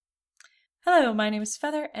Hello, my name is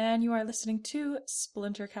Feather, and you are listening to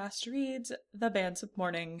Splintercast Reads The Bands of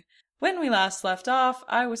Morning. When we last left off,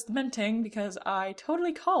 I was lamenting because I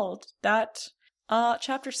totally called that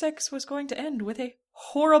chapter 6 was going to end with a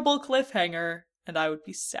horrible cliffhanger, and I would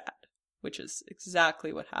be sad, which is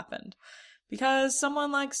exactly what happened. Because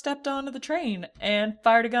someone, stepped onto the train and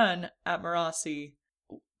fired a gun at Marasi.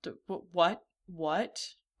 What? What?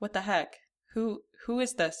 What the heck? Who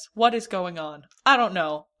is this? What is going on? I don't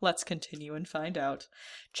know. Let's continue and find out.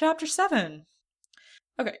 Chapter 7.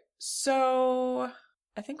 Okay, so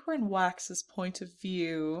I think we're in Wax's point of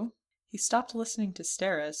view. He stopped listening to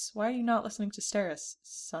Steris. Why are you not listening to Steris,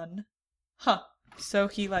 son? Huh. So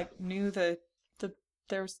he knew the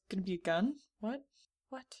there was gonna be a gun? What?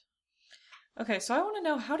 Okay, so I want to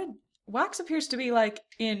know, how did Wax appears to be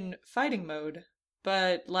in fighting mode,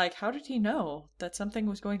 but how did he know that something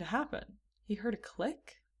was going to happen? He heard a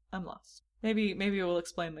click? I'm lost. Maybe we'll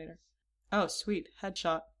explain later. Oh, sweet.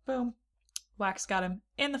 Headshot. Boom. Wax got him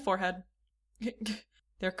in the forehead.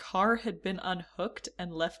 Their car had been unhooked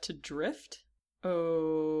and left to drift?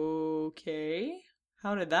 Okay.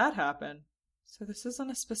 How did that happen? So this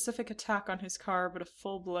isn't a specific attack on his car, but a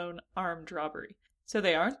full-blown armed robbery. So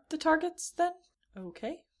they aren't the targets, then?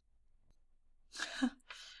 Okay.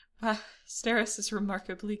 Steris is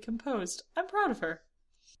remarkably composed. I'm proud of her.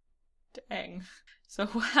 Dang. So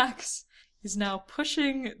Wax is now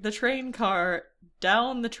pushing the train car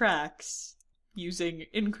down the tracks using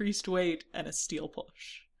increased weight and a steel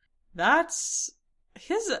push.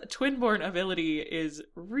 His twin-born ability is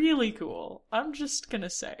really cool. I'm just gonna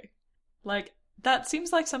say. That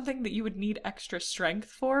seems like something that you would need extra strength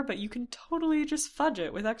for, but you can totally just fudge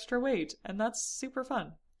it with extra weight, and that's super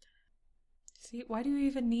fun. See, why do you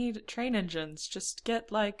even need train engines? Just get,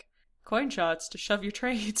 coin shots to shove your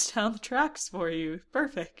trains down the tracks for you.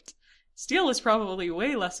 Perfect. Steel is probably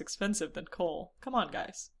way less expensive than coal. Come on,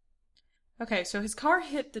 guys. Okay, so his car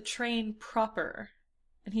hit the train proper,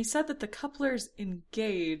 and he said that the couplers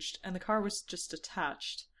engaged and the car was just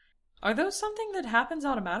attached. Are those something that happens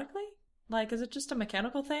automatically? Is it just a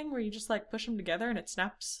mechanical thing where you just, push them together and it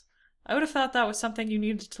snaps? I would have thought that was something you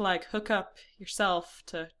needed to, hook up yourself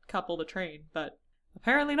to couple the train, but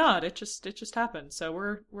apparently not. It just happened, so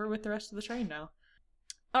we're with the rest of the train now.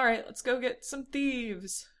 Alright, let's go get some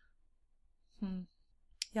thieves.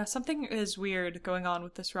 Yeah, something is weird going on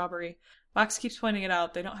with this robbery. Wax keeps pointing it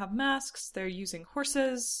out. They don't have masks, they're using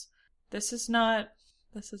horses. This is not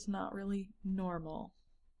really normal.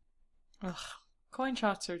 Ugh. Coin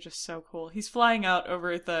shots are just so cool. He's flying out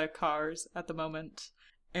over the cars at the moment.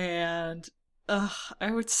 And,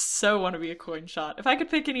 I would so want to be a coin shot. If I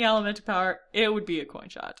could pick any elemental power, it would be a coin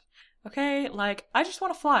shot. Okay, I just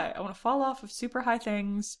want to fly. I want to fall off of super high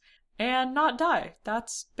things and not die.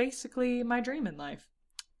 That's basically my dream in life.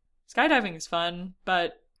 Skydiving is fun,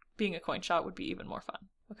 but being a coin shot would be even more fun.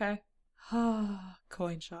 Okay?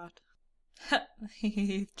 Coin shot.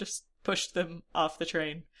 He just pushed them off the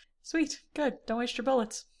train. Sweet, good. Don't waste your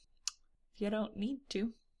bullets. If you don't need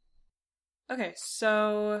to. Okay,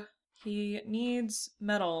 so he needs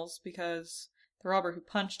medals because the robber who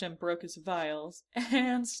punched him broke his vials,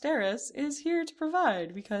 and Steris is here to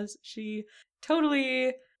provide because she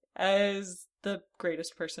totally is the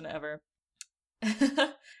greatest person ever.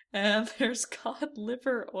 And there's cod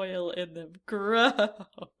liver oil in them.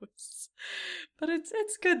 Gross. But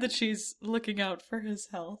it's good that she's looking out for his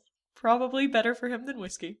health. Probably better for him than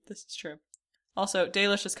whiskey. This is true. Also,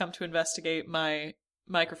 Dalish has come to investigate my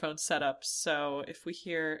microphone setup, so if we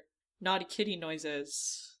hear naughty kitty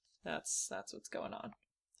noises, that's what's going on.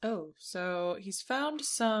 Oh, so he's found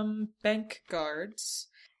some bank guards.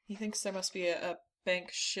 He thinks there must be a bank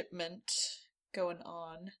shipment going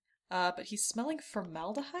on. But he's smelling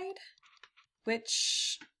formaldehyde?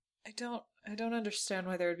 Which I don't understand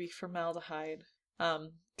why there would be formaldehyde.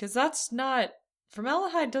 'Cause that's not...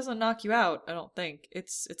 Formaldehyde doesn't knock you out, I don't think.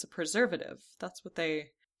 It's a preservative. That's what they,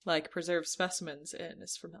 preserve specimens in,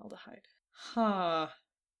 is formaldehyde. Huh.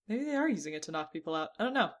 Maybe they are using it to knock people out. I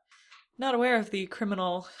don't know. Not aware of the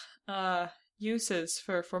criminal, uses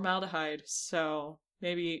for formaldehyde, so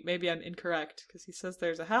maybe I'm incorrect, because he says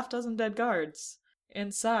there's a half-dozen dead guards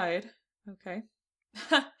inside. Okay.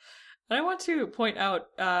 And I want to point out,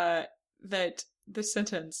 that this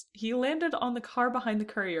sentence, he landed on the car behind the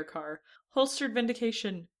courier car, holstered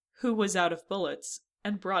Vindication, who was out of bullets,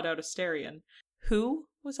 and brought out Asterion. Who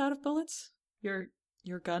was out of bullets? Your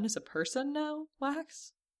gun is a person now,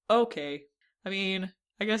 Wax? Okay. I mean,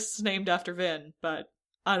 I guess it's named after Vin, but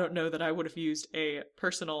I don't know that I would have used a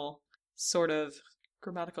personal sort of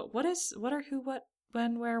grammatical... What are who, what,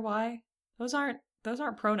 when, where, why? Those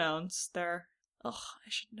aren't pronouns. They're Ugh, I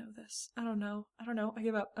should know this. I don't know. I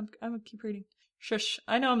give up. I'm gonna keep reading. Shush.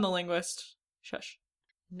 I know I'm the linguist. Shush.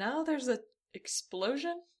 Now there's a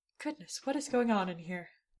explosion? Goodness, what is going on in here?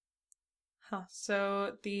 Huh.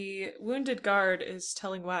 So the wounded guard is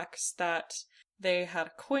telling Wax that they had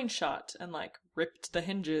a coin shot and like ripped the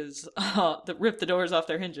hinges, ripped the doors off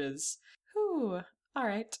their hinges. Whew.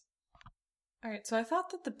 Alright. Alright, so I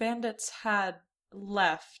thought that the bandits had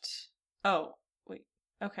left. Oh, wait.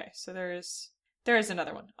 Okay, so there is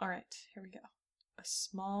another one. Alright, here we go. A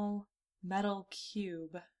small metal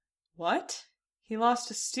cube. What? He lost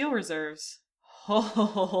his steel reserves.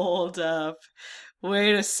 Hold up.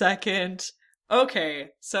 Wait a second. Okay,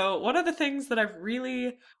 so one of the things that I've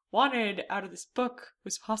really wanted out of this book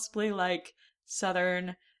was possibly like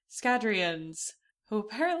Southern Scadrians, who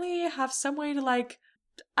apparently have some way to like,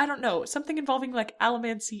 I don't know, something involving like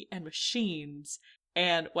allomancy and machines.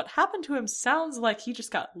 And what happened to him sounds like he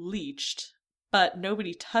just got leeched, but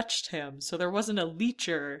nobody touched him, so there wasn't a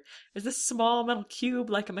leecher. Is this small metal cube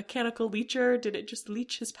like a mechanical leecher? Did it just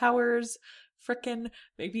leech his powers? Frickin',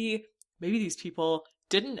 maybe these people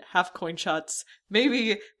didn't have coin shots.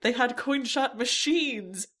 Maybe they had coin shot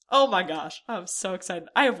machines. Oh my gosh, I'm so excited.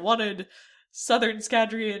 I have wanted Southern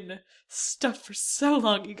Scadrian stuff for so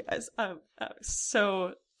long, you guys. I'm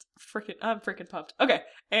freaking pumped. Okay,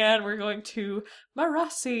 and we're going to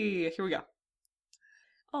Marasi. Here we go.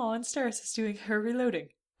 Oh, and Steris is doing her reloading.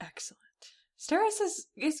 Excellent. Steris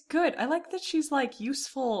is good. I like that she's like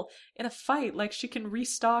useful in a fight. Like she can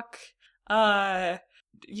restock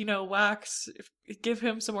Wax, give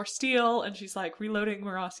him some more steel, and she's like reloading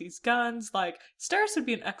Marasi's guns. Like Steris would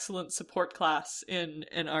be an excellent support class in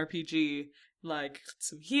an RPG. Like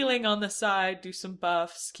some healing on the side, do some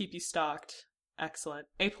buffs, keep you stocked. Excellent.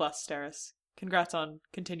 A+, Steris. Congrats on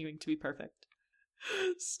continuing to be perfect.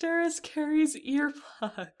 Steris carries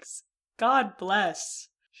earplugs. God bless.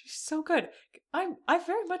 She's so good. I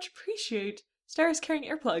very much appreciate Steris carrying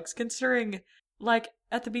earplugs, considering, like,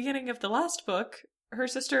 at the beginning of the last book, her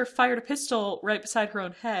sister fired a pistol right beside her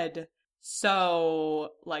own head.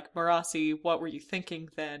 So, like, Marasi, what were you thinking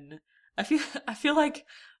then? I feel like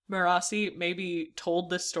Marasi maybe told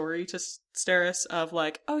this story to Steris of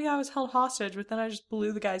like, oh yeah, I was held hostage, but then I just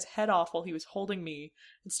blew the guy's head off while he was holding me.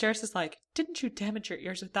 And Steris is like, didn't you damage your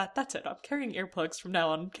ears with that? That's it. I'm carrying earplugs from now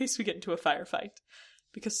on in case we get into a firefight.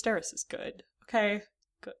 Because Steris is good. Okay?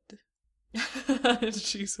 Good.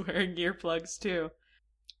 She's wearing earplugs too.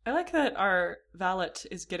 I like that our valet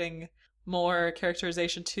is getting more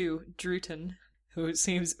characterization too. Druten, who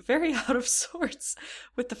seems very out of sorts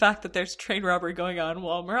with the fact that there's train robbery going on,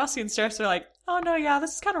 while Marasi and Steris are like, oh no, yeah,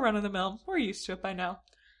 this is kind of run-of-the-mill. We're used to it by now.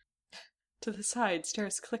 To the side,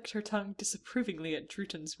 Steris clicked her tongue disapprovingly at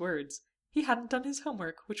Druten's words. He hadn't done his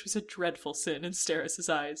homework, which was a dreadful sin in Steris'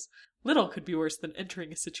 eyes. Little could be worse than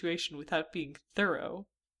entering a situation without being thorough.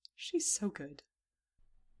 She's so good.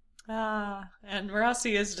 And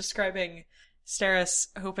Marasi is describing Steris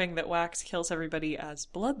hoping that Wax kills everybody as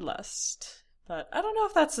bloodlust. But I don't know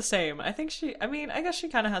if that's the same. I guess she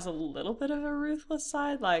kind of has a little bit of a ruthless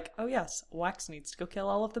side. Like, oh yes, Wax needs to go kill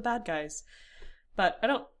all of the bad guys. But I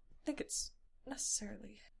don't think it's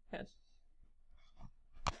necessarily good.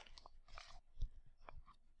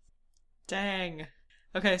 Dang.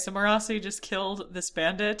 Okay, so Marasi just killed this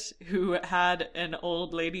bandit who had an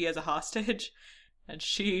old lady as a hostage. And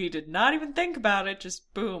she did not even think about it,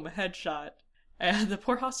 just boom, headshot. And the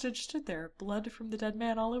poor hostage stood there, blood from the dead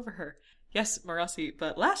man all over her. Yes, Marasi,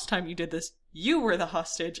 but last time you did this, you were the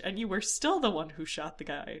hostage, and you were still the one who shot the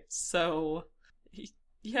guy. So,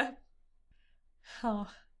 yeah. Oh.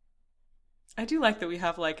 I do like that we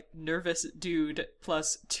have, like, nervous dude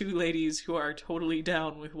plus two ladies who are totally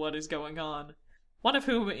down with what is going on. One of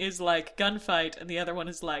whom is, like, gunfight, and the other one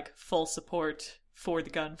is, like, full support for the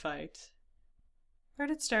gunfight. Where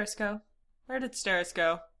did Steris go?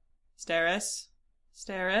 Steris?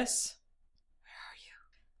 Where are you?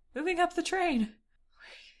 Moving up the train.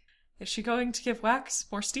 Is she going to give Wax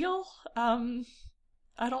more steel? Steris,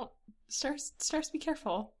 be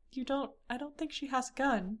careful. I don't think she has a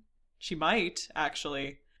gun. She might,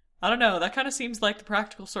 actually. I don't know, that kind of seems like the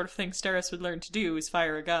practical sort of thing Steris would learn to do, is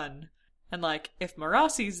fire a gun. And, like, if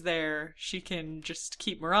Marasi's there, she can just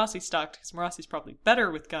keep Marasi stocked, because Marasi's probably better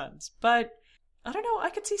with guns. But I don't know, I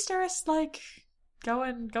could see Steris, like,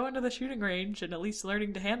 going to the shooting range and at least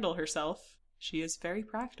learning to handle herself. She is very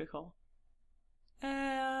practical.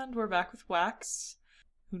 And we're back with Wax,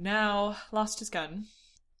 who now lost his gun.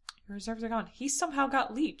 Your reserves are gone. He somehow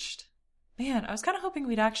got leeched. Man, I was kind of hoping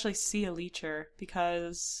we'd actually see a leecher,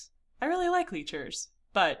 because I really like leechers,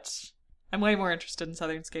 but I'm way more interested in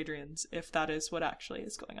Southern Scadrians, if that is what actually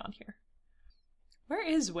is going on here. Where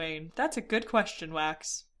is Wayne? That's a good question,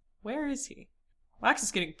 Wax. Where is he? Wax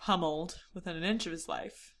is getting pummeled within an inch of his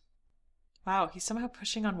life. Wow, he's somehow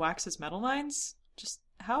pushing on Wax's metal mines? Just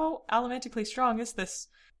how allomantically strong is this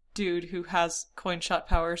dude who has coin shot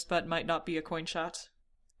powers but might not be a coin shot?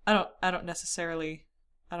 I don't necessarily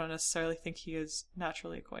think he is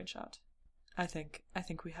naturally a coin shot. I think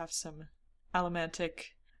we have some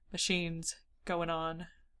allomantic machines going on.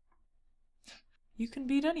 You can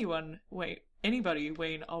beat anybody,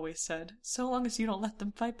 Wayne always said, so long as you don't let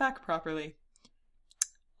them fight back properly.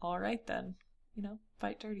 All right then,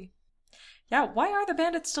 fight dirty. Yeah, why are the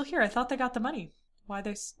bandits still here? I thought they got the money. Why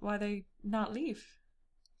they not leave?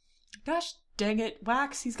 Gosh dang it,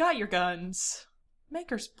 Wax, he's got your guns.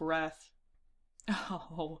 Maker's breath.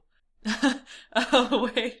 Oh.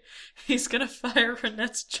 Oh, wait. He's gonna fire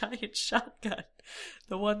Renette's giant shotgun.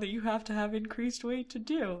 The one that you have to have increased weight to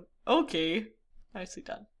do. Okay. Nicely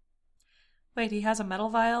done. Wait, he has a metal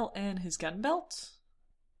vial in his gun belt?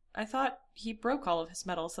 I thought he broke all of his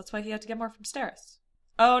metals. That's why he had to get more from Steris.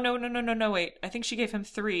 Oh, no, wait. I think she gave him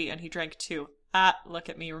 3 and he drank 2. Ah, look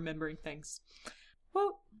at me remembering things.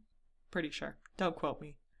 Whoa. Pretty sure. Don't quote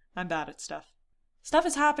me. I'm bad at stuff. Stuff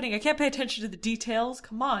is happening. I can't pay attention to the details.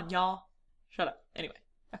 Come on, y'all. Shut up. Anyway.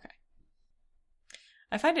 Okay.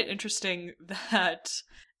 I find it interesting that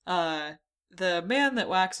the man that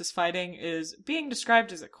Wax is fighting is being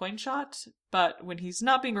described as a coin shot, but when he's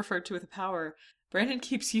not being referred to with a power, Brandon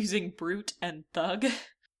keeps using Brute and Thug,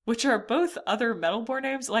 which are both other Metalborn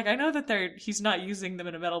names. Like, I know that he's not using them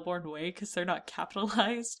in a Metalborn way because they're not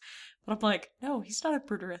capitalized, but I'm like, no, he's not a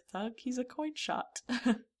Brute or a Thug. He's a coin shot.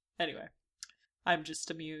 Anyway. I'm just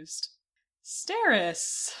amused.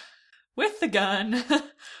 Steris! With the gun!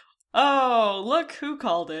 Oh, look who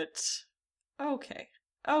called it. Okay.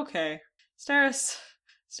 Steris,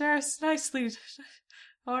 nicely.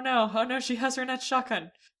 Oh no, she has her net shotgun.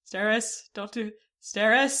 Steris,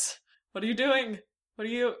 Steris! What are you doing?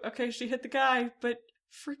 Okay, she hit the guy, but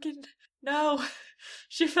freaking, no!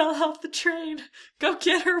 She fell off the train! Go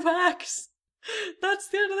get her, Wax! That's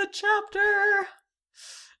the end of the chapter!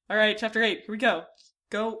 Alright, chapter 8, here we go.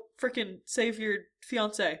 Go frickin' save your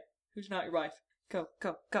fiancé, who's not your wife. Go.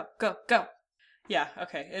 Yeah,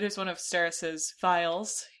 okay, it is one of Steris's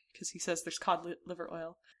vials, because he says there's cod liver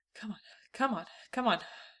oil. Come on.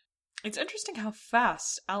 It's interesting how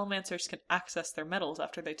fast allomancers can access their metals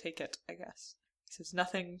after they take it, I guess. He says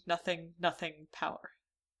nothing, power.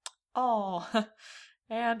 Oh,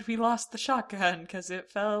 and we lost the shotgun because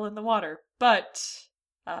it fell in the water. But,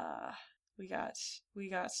 we got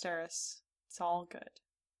Steris. It's all good.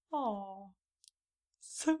 Oh,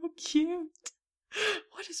 so cute.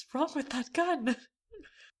 What is wrong with that gun?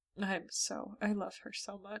 I love her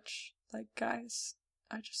so much. Like, guys,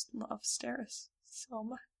 I just love Steris so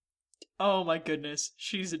much. Oh my goodness,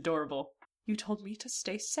 she's adorable. You told me to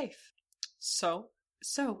stay safe. So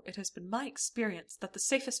it has been my experience that the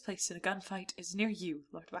safest place in a gunfight is near you,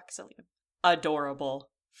 Lord Waxillium. Adorable.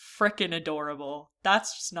 Frickin' adorable.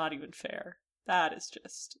 That's just not even fair. That is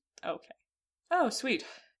just okay. Oh, sweet.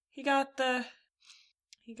 He got the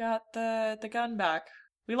gun back.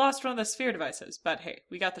 We lost one of the sphere devices, but hey,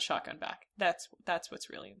 we got the shotgun back. That's what's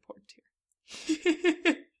really important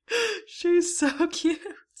here. She's so cute.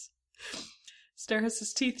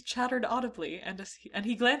 Steris's teeth chattered audibly, and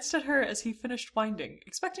he glanced at her as he finished winding,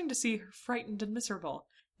 expecting to see her frightened and miserable.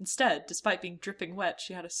 Instead, despite being dripping wet,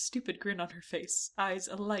 she had a stupid grin on her face, eyes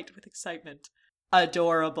alight with excitement.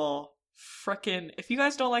 Adorable. Frickin', if you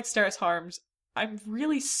guys don't like Steris Harms, I'm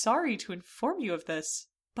really sorry to inform you of this,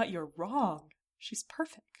 but you're wrong. She's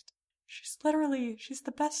perfect. She's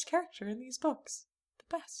the best character in these books.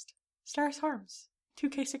 The best. Steris Harms.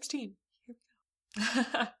 2K16. Here we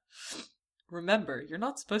go. Remember, you're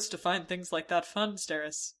not supposed to find things like that fun,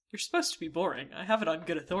 Steris. You're supposed to be boring. I have it on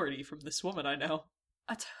good authority from this woman I know.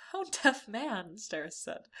 A tone-deaf man, Steris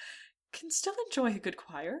said, can still enjoy a good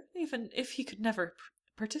choir, even if he could never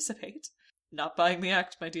participate. Not buying the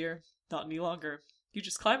act, my dear. Not any longer. You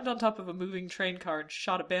just climbed on top of a moving train car and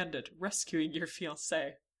shot a bandit, rescuing your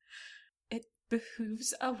fiancé. It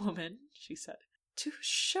behooves a woman, she said, to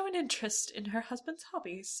show an interest in her husband's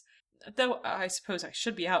hobbies. Though I suppose I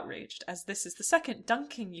should be outraged, as this is the second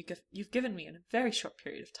dunking you've given me in a very short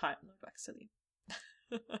period of time, Lord Waxillium.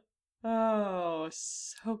 Oh,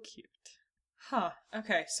 so cute. Huh.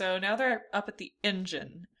 Okay, so now they're up at the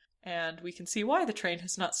engine, and we can see why the train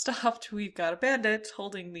has not stopped. We've got a bandit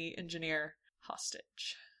holding the engineer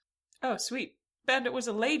hostage. Oh, sweet. Bandit was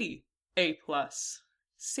a lady. A+.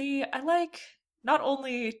 See, not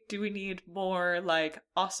only do we need more,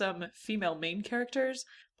 awesome female main characters,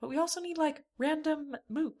 but we also need, like, random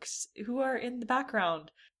mooks who are in the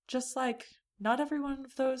background. Just like, not every one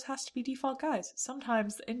of those has to be default guys.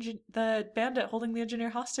 Sometimes the bandit holding the engineer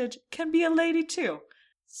hostage can be a lady too.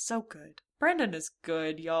 So good. Brandon is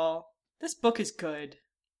good, y'all. This book is good.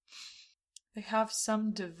 They have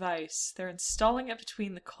some device. They're installing it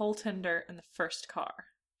between the coal tender and the first car.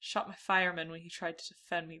 Shot my fireman when he tried to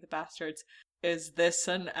defend me, the bastards. Is this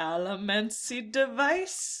an Allomancy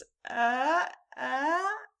device?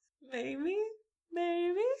 Maybe?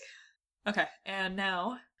 Okay, and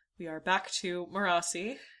now we are back to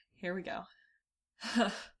Marasi. Here we go.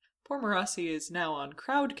 Poor Marasi is now on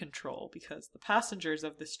crowd control because the passengers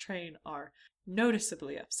of this train are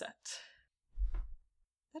noticeably upset.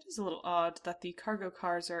 That is a little odd that the cargo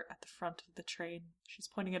cars are at the front of the train. She's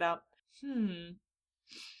pointing it out.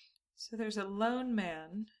 So there's a lone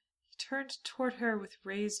man. He turned toward her with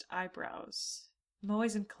raised eyebrows. I'm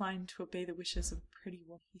always inclined to obey the wishes of a pretty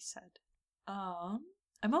woman, he said.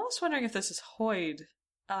 I'm almost wondering if this is Hoyd.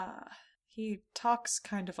 He talks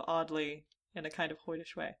kind of oddly, in a kind of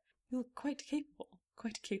Hoydish way. You look quite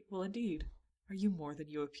capable indeed. Are you more than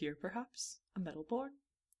you appear, perhaps? A metalborn?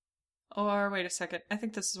 Or, wait a second, I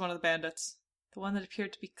think this is one of the bandits. The one that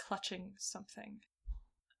appeared to be clutching something.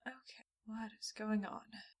 Okay, what is going on?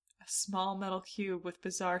 A small metal cube with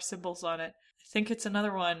bizarre symbols on it. I think it's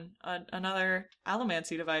another one, another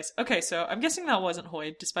Allomancy device. Okay, so I'm guessing that wasn't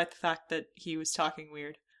Hoyd, despite the fact that he was talking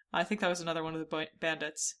weird. I think that was another one of the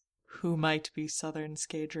bandits. Who might be Southern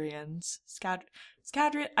Scadrians.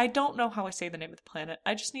 Scadrian? I don't know how I say the name of the planet.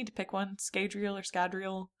 I just need to pick one. Scadrial or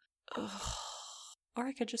Scadrial. Ugh. Or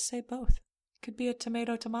I could just say both. It could be a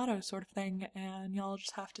tomato-tomato sort of thing, and y'all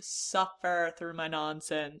just have to suffer through my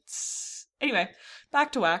nonsense. Anyway,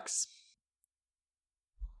 back to Wax.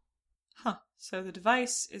 So the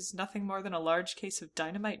device is nothing more than a large case of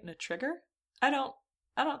dynamite and a trigger? I don't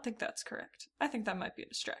think that's correct. I think that might be a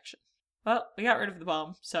distraction. Well, we got rid of the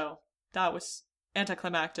bomb, so that was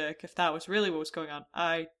anticlimactic. If that was really what was going on,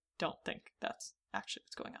 I don't think that's actually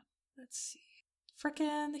what's going on. Let's see.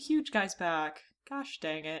 Frickin' the huge guy's back. Gosh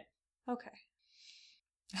dang it.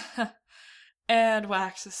 Okay. And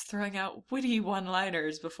Wax is throwing out witty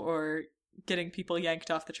one-liners before getting people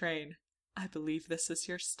yanked off the train. I believe this is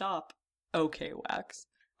your stop. Okay, Wax.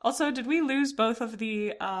 Also, did we lose both of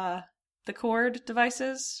the cord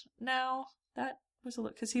devices now? That was a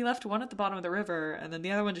look, because he left one at the bottom of the river, and then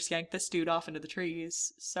the other one just yanked this dude off into the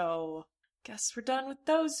trees. So, guess we're done with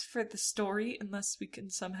those for the story, unless we can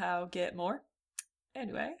somehow get more.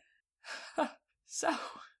 Anyway. So,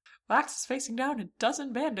 Wax is facing down a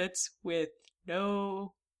dozen bandits with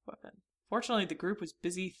no weapon. Fortunately, the group was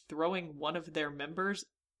busy throwing one of their members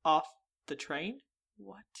off the train.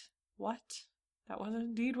 What? That wasn't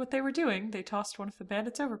indeed what they were doing. They tossed one of the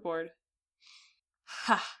bandits overboard.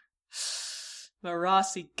 Ha!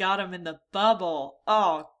 Marasi got him in the bubble.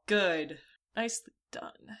 Oh, good. Nicely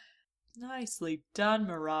done. Nicely done,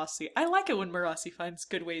 Marasi. I like it when Marasi finds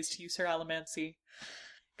good ways to use her Allomancy.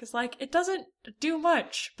 Because, like, it doesn't do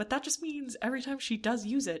much, but that just means every time she does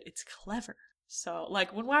use it, it's clever. So,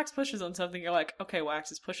 like, when Wax pushes on something, you're like, okay,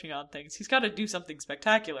 Wax is pushing on things. He's got to do something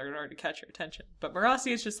spectacular in order to catch your attention. But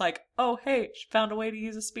Marasi is just like, oh, hey, she found a way to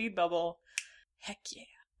use a speed bubble. Heck yeah.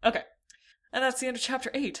 Okay. And that's the end of chapter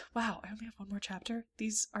 8. Wow, I only have one more chapter.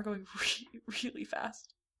 These are going really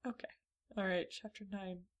fast. Okay. Alright, chapter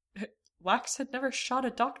 9. Wax had never shot a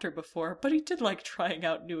doctor before, but he did like trying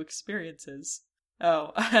out new experiences.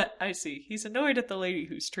 Oh, I see. He's annoyed at the lady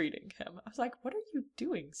who's treating him. I was like, what are you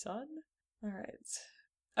doing, son? Alright.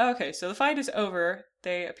 Okay, so the fight is over.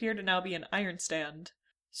 They appear to now be an iron stand.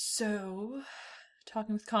 So,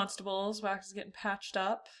 talking with constables, Wax is getting patched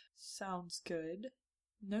up. Sounds good.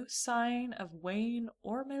 No sign of Wayne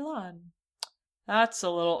or Milan. That's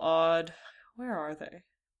a little odd. Where are they?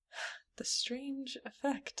 The strange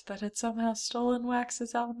effect that had somehow stolen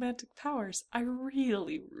Wax's allomantic powers. I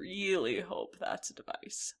really hope that's a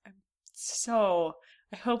device.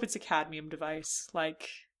 I hope it's a cadmium device. Like,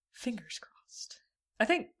 fingers crossed. I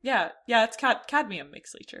think, yeah, it's cadmium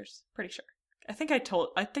makes leechers. Pretty sure. I think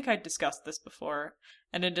I discussed this before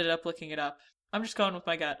and ended up looking it up. I'm just going with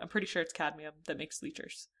my gut. I'm pretty sure it's cadmium that makes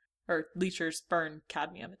leechers. Or leechers burn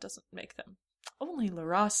cadmium. It doesn't make them. Only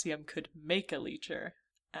Lerasium could make a leecher.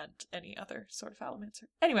 And any other sort of allomancer.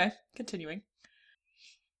 Anyway, continuing.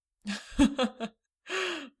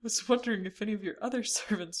 Was wondering if any of your other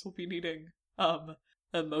servants will be needing,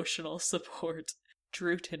 emotional support.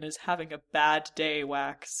 Druten is having a bad day,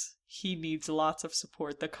 Wax. He needs lots of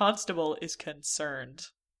support. The constable is concerned.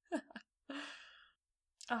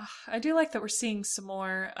 I do like that we're seeing some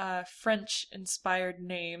more French-inspired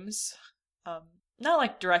names. not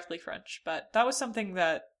like directly French, but that was something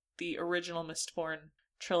that the original Mistborn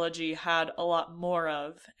trilogy had a lot more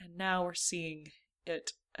of, and now we're seeing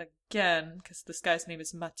it again, because this guy's name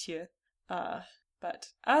is Mathieu. But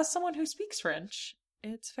as someone who speaks French,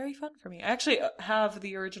 it's very fun for me. I actually have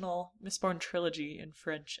the original Mistborn trilogy in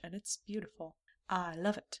French, and it's beautiful. I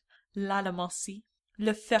love it. L'Allemancie,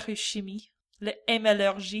 le Ferrochimie, le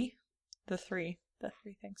Hémallurgie, the three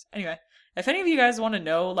things. Anyway, if any of you guys want to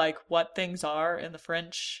know, like, what things are in the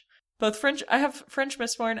French, I have French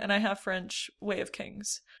Mistborn and I have French Way of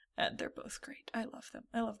Kings, and they're both great. I love them.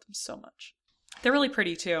 I love them so much. They're really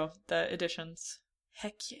pretty, too, the editions.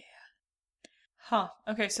 Heck yeah. Huh.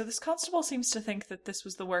 Okay, so this constable seems to think that this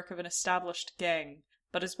was the work of an established gang,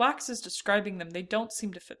 but as Wax is describing them, they don't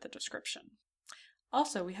seem to fit the description.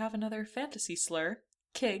 Also, we have another fantasy slur,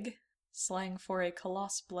 Kig, slang for a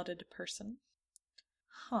coloss-blooded person.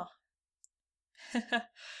 Huh.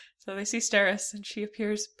 So they see Steris, and she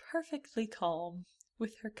appears perfectly calm,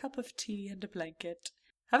 with her cup of tea and a blanket.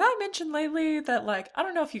 Have I mentioned lately that, like, I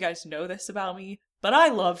don't know if you guys know this about me, but I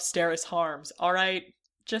love Steris Harms, alright?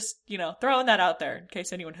 Just, throwing that out there in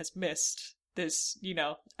case anyone has missed this,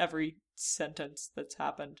 every sentence that's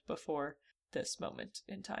happened before this moment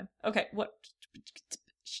in time. Okay, what?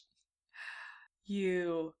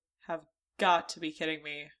 You have got to be kidding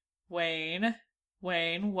me. Wayne,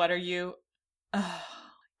 what are you? Oh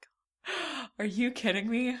my god. Are you kidding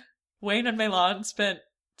me? Wayne and Melan spent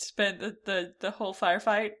the whole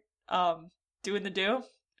firefight doing the do?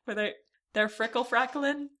 Were they're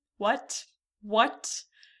frickle-frackling? What?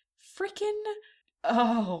 Frickin'?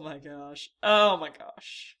 Oh my gosh.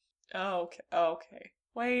 Okay.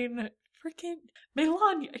 Wayne, frickin'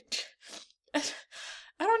 Melan,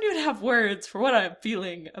 I don't even have words for what I'm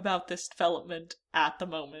feeling about this development at the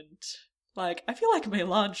moment. Like, I feel like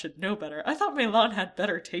Melan should know better. I thought Melan had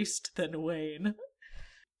better taste than Wayne.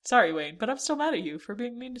 Sorry, Wayne, but I'm still mad at you for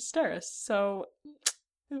being mean to Steris, so...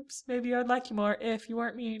 Oops, maybe I'd like you more if you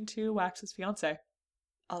weren't mean to Wax's fiancé.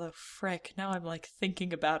 Although, frick, now I'm,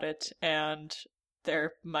 thinking about it, and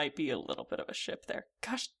there might be a little bit of a ship there.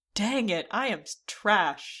 Gosh dang it, I am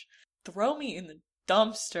trash. Throw me in the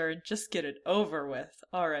dumpster and just get it over with.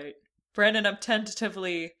 Alright. Brandon, I'm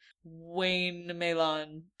tentatively Wayne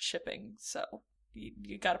Melan shipping, so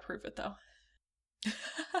you gotta prove it, though.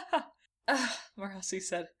 Marasi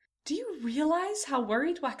said, "Do you realize how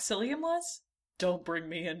worried Waxillium was?" "Don't bring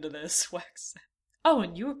me into this," Wax said. "Oh,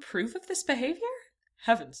 and you approve of this behavior?"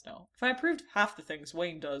 "Heavens no. If I approved of half the things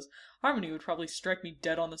Wayne does, Harmony would probably strike me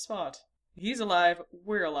dead on the spot. He's alive,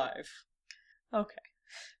 we're alive." Okay.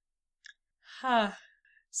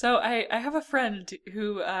 So I have a friend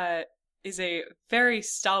who is a very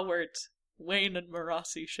stalwart Wayne and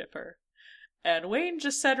Marasi shipper. And Wayne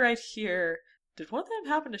just said right here, "Did one of them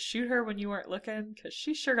happen to shoot her when you weren't looking? Because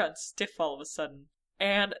she sure got stiff all of a sudden."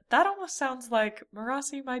 And that almost sounds like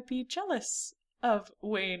Marasi might be jealous of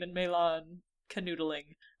Wayne and Melan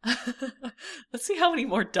canoodling. Let's see how many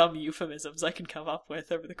more dumb euphemisms I can come up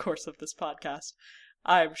with over the course of this podcast.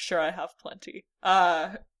 I'm sure I have plenty.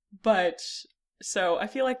 But, so I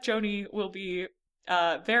feel like Joni will be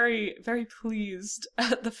very, very pleased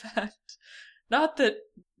at the fact, not that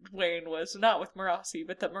Wayne was not with Marasi,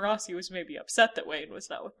 but that Marasi was maybe upset that Wayne was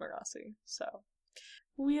not with Marasi. So,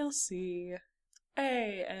 we'll see.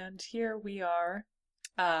 Hey, and here we are,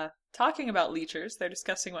 talking about leechers. They're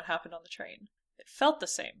discussing what happened on the train. It felt the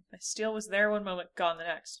same. My steel was there one moment, gone the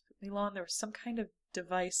next. But Milan, there was some kind of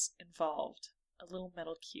device involved. A little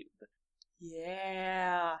metal cube.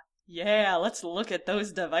 Yeah, let's look at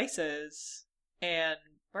those devices. And,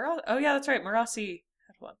 oh yeah, that's right, Marasi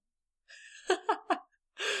had one.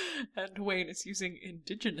 And Wayne is using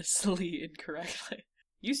indigenously incorrectly.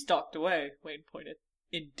 "You stalked away," Wayne pointed.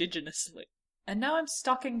 "Indigenously. And now I'm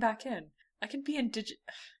stalking back in. I can be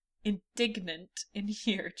indignant in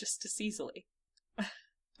here just as easily."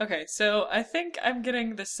 Okay, so I think I'm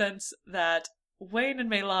getting the sense that Wayne and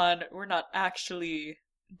Melan were not actually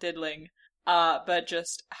diddling, but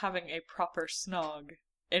just having a proper snog,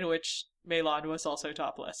 in which Melan was also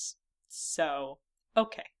topless. So,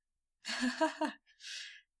 okay.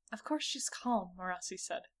 "Of course she's calm," Marasi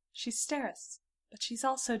said. "She's Steris, but she's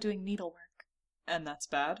also doing needlework." "And that's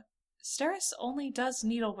bad?" "Steris only does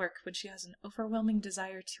needlework when she has an overwhelming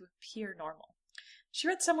desire to appear normal. She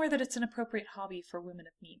read somewhere that it's an appropriate hobby for women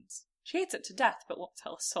of means. She hates it to death, but won't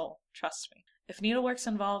tell a soul. Trust me. If needlework's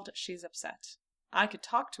involved, she's upset. I could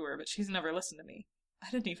talk to her, but she's never listened to me.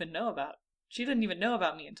 She didn't even know about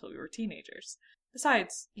me until we were teenagers.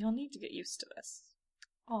 Besides, you'll need to get used to this."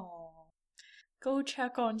 Aww. Go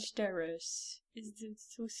check on Steris. Is it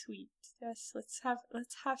so sweet? Yes, let's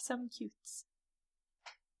have some cutes.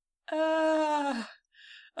 Ah,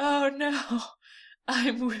 oh no,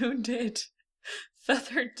 I'm wounded.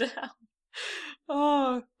 Feathered down.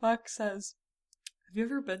 Oh, Buck says, have you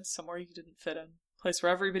ever been somewhere you didn't fit in? A place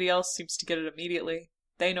where everybody else seems to get it immediately.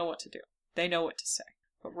 They know what to do. They know what to say.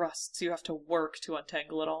 But rusts, you have to work to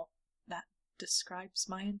untangle it all. That describes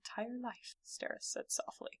my entire life, Steris said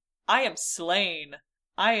softly. I am slain.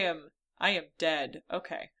 I am dead.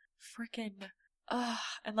 Okay. Frickin'.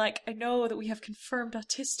 And like, I know that we have confirmed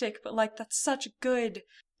autistic, but like, that's such a good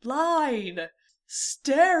line.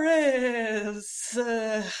 Steris!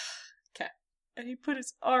 Okay. And he put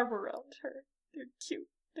his arm around her. They're cute.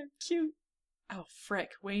 They're cute. Oh,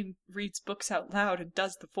 frick. Wayne reads books out loud and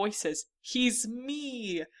does the voices. He's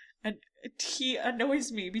me! And he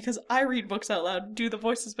annoys me because I read books out loud and do the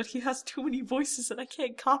voices, but he has too many voices and I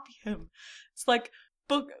can't copy him. It's like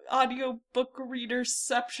audio book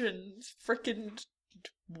readerception. Frickin'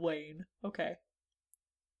 Wayne. Okay.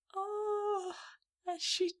 Oh, as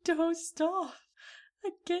she dozed off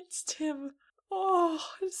against him. Oh,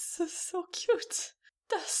 this is so cute.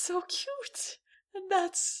 That's so cute. And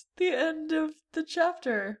that's the end of the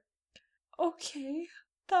chapter. Okay,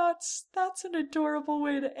 that's an adorable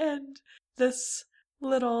way to end this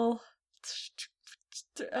little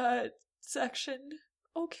section.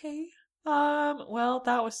 Okay. Well,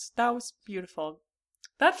 that was beautiful.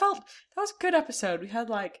 That was a good episode. We had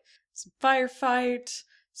like some firefight,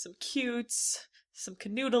 some cutes, some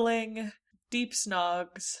canoodling, deep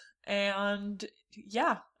snogs, and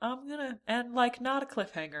yeah, and like not a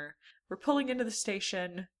cliffhanger. We're pulling into the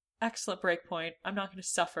station. Excellent breakpoint. I'm not going to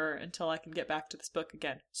suffer until I can get back to this book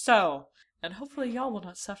again. So, and hopefully y'all will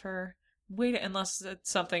not suffer. Wait, unless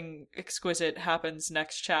something exquisite happens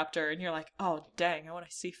next chapter and you're like, oh dang, I want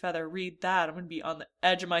to see Feather read that. I'm going to be on the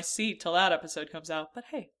edge of my seat till that episode comes out. But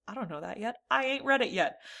hey, I don't know that yet. I ain't read it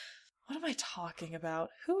yet. What am I talking about?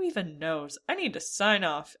 Who even knows? I need to sign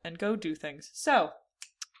off and go do things. So,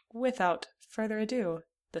 without further ado,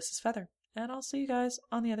 this is Feather, and I'll see you guys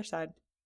on the other side.